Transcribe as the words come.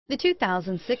The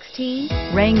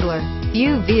 2016 Wrangler.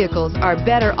 Few vehicles are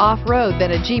better off-road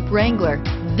than a Jeep Wrangler.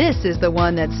 This is the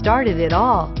one that started it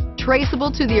all.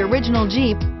 Traceable to the original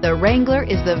Jeep, the Wrangler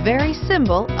is the very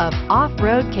symbol of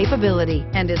off-road capability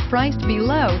and is priced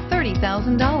below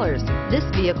 $30,000. This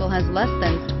vehicle has less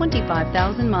than 25,000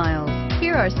 miles.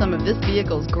 Here are some of this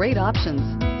vehicle's great options: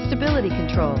 stability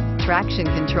control, traction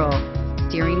control,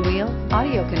 steering wheel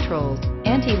audio controls,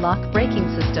 anti-lock braking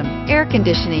system, air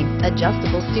conditioning,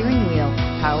 adjustable steering wheel,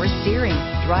 power steering,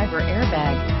 driver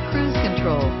airbag, cruise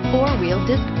control, four-wheel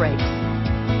disc brakes.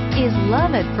 Is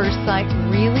love at first sight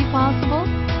really possible?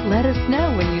 Let us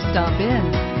know when you stop in.